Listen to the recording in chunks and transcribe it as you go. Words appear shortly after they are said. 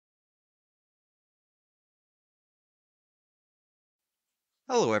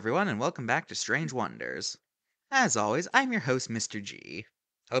Hello, everyone, and welcome back to Strange Wonders. As always, I'm your host, Mr. G.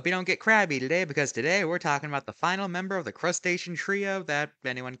 Hope you don't get crabby today, because today we're talking about the final member of the crustacean trio that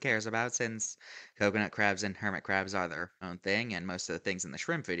anyone cares about, since coconut crabs and hermit crabs are their own thing, and most of the things in the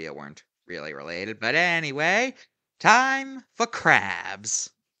shrimp video weren't really related. But anyway, time for crabs.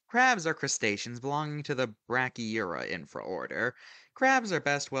 Crabs are crustaceans belonging to the Brachyura infraorder. Crabs are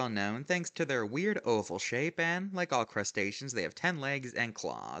best well known thanks to their weird oval shape, and like all crustaceans, they have 10 legs and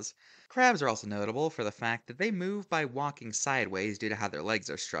claws. Crabs are also notable for the fact that they move by walking sideways due to how their legs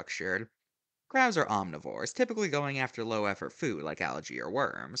are structured. Crabs are omnivores, typically going after low effort food like algae or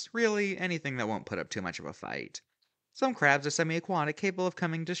worms, really anything that won't put up too much of a fight. Some crabs are semi aquatic, capable of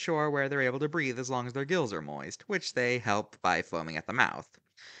coming to shore where they're able to breathe as long as their gills are moist, which they help by foaming at the mouth.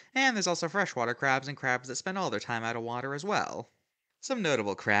 And there's also freshwater crabs and crabs that spend all their time out of water as well. Some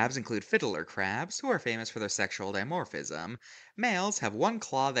notable crabs include fiddler crabs, who are famous for their sexual dimorphism. Males have one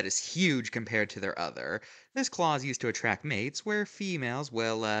claw that is huge compared to their other. This claw is used to attract mates, where females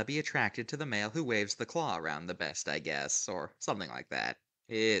will be attracted to the male who waves the claw around the best, I guess, or something like that.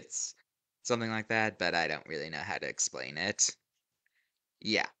 It's something like that, but I don't really know how to explain it.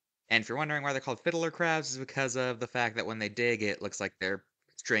 Yeah. And if you're wondering why they're called fiddler crabs, is because of the fact that when they dig, it looks like they're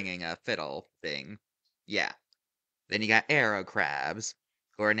stringing a fiddle thing. Yeah. Then you got arrow crabs,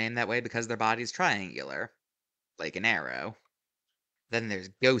 who are named that way because their body's triangular, like an arrow. Then there's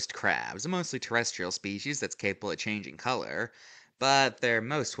ghost crabs, a mostly terrestrial species that's capable of changing color, but they're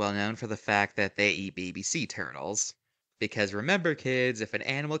most well known for the fact that they eat baby sea turtles. Because remember, kids, if an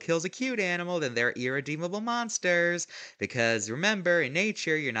animal kills a cute animal, then they're irredeemable monsters. Because remember, in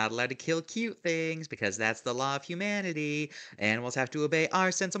nature, you're not allowed to kill cute things, because that's the law of humanity. Animals have to obey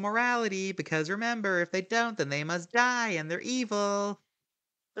our sense of morality, because remember, if they don't, then they must die, and they're evil.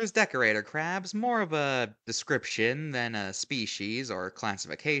 There's decorator crabs, more of a description than a species or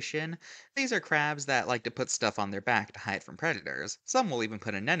classification. These are crabs that like to put stuff on their back to hide from predators. Some will even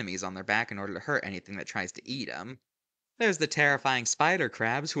put anemones on their back in order to hurt anything that tries to eat them. There's the terrifying spider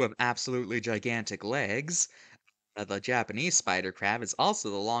crabs who have absolutely gigantic legs. The Japanese spider crab is also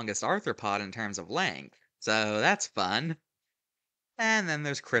the longest arthropod in terms of length, so that's fun. And then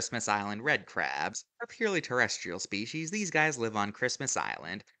there's Christmas Island red crabs, a purely terrestrial species. These guys live on Christmas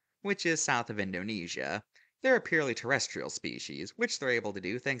Island, which is south of Indonesia. They're a purely terrestrial species, which they're able to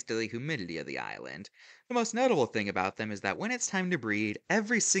do thanks to the humidity of the island. The most notable thing about them is that when it's time to breed,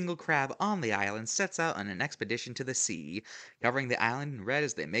 every single crab on the island sets out on an expedition to the sea, covering the island in red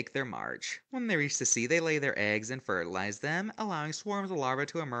as they make their march. When they reach the sea, they lay their eggs and fertilize them, allowing swarms of larvae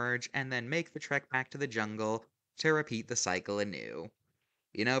to emerge and then make the trek back to the jungle to repeat the cycle anew.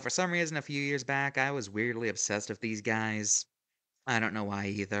 For some reason, a few years back, I was weirdly obsessed with these guys. I don't know why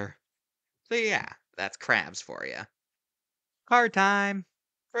either. So yeah, that's crabs for you. Card time!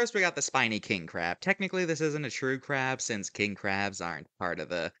 First, we got the spiny king crab. Technically, this isn't a true crab since king crabs aren't part of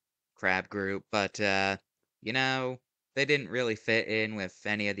the crab group, but, you know, they didn't really fit in with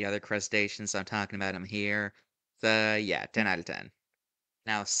any of the other crustaceans, so I'm talking about them here. So yeah, 10 out of 10.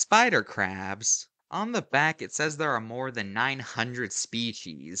 Now, spider crabs, on the back it says there are more than 900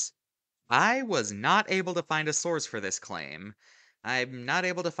 species. I was not able to find a source for this claim. I'm not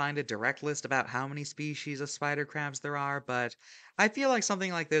able to find a direct list about how many species of spider crabs there are, but I feel like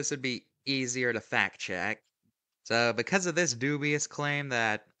something like this would be easier to fact check. So, because of this dubious claim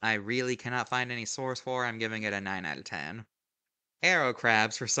that I really cannot find any source for, I'm giving it a 9 out of 10. Arrow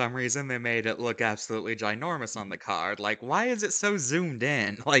crabs, for some reason, they made it look absolutely ginormous on the card. Like, why is it so zoomed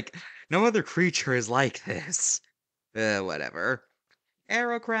in? Like, no other creature is like this. Whatever.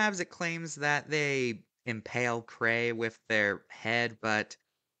 Arrow crabs, it claims that they impale prey with their head, but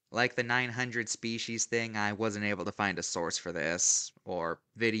like the 900 species thing, I wasn't able to find a source for this, or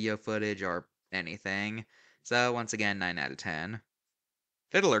video footage, or anything. So, once again, 9 out of 10.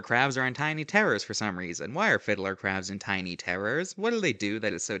 Fiddler crabs are in tiny terrors for some reason. Why are fiddler crabs in tiny terrors? What do they do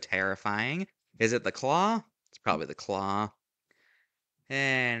that is so terrifying? Is it the claw? It's probably the claw.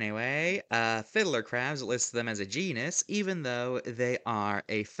 Anyway, fiddler crabs lists them as a genus, even though they are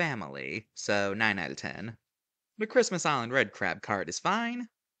a family, so 9 out of 10. The Christmas Island red crab card is fine,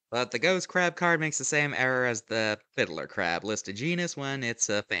 but the ghost crab card makes the same error as the fiddler crab, list a genus when it's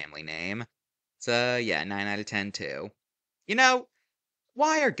a family name. So yeah, 9 out of 10 too. You know,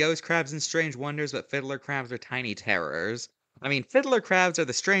 why are ghost crabs and strange wonders, but fiddler crabs are tiny terrors? I mean, fiddler crabs are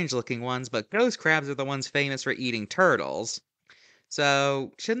the strange looking ones, but ghost crabs are the ones famous for eating turtles.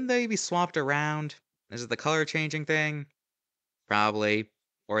 So, shouldn't they be swapped around? Is it the color changing thing? Probably.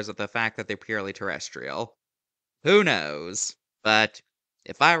 Or is it the fact that they're purely terrestrial? Who knows? But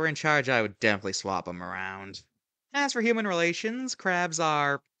if I were in charge, I would definitely swap them around. As for human relations, crabs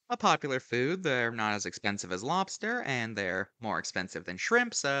are a popular food. They're not as expensive as lobster, and they're more expensive than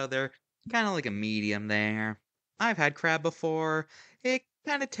shrimp, so they're kind of like a medium there. I've had crab before. It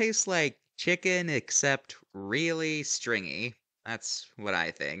kind of tastes like chicken, except really stringy. That's what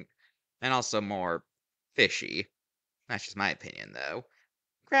I think. And also more fishy. That's just my opinion, though.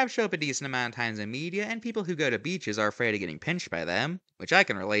 Crabs show up a decent amount of times in media, and people who go to beaches are afraid of getting pinched by them, which I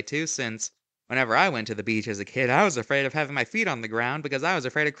can relate to since whenever I went to the beach as a kid, I was afraid of having my feet on the ground because I was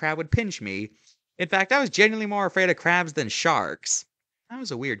afraid a crab would pinch me. In fact, I was genuinely more afraid of crabs than sharks. I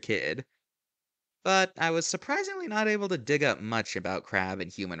was a weird kid. But I was surprisingly not able to dig up much about crab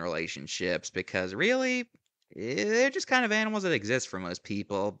and human relationships because really, they're just kind of animals that exist for most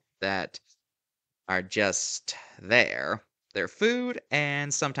people that are just there. They're food,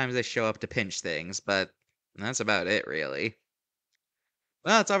 and sometimes they show up to pinch things, but that's about it, really.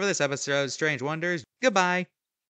 Well, that's all for this episode of Strange Wonders. Goodbye.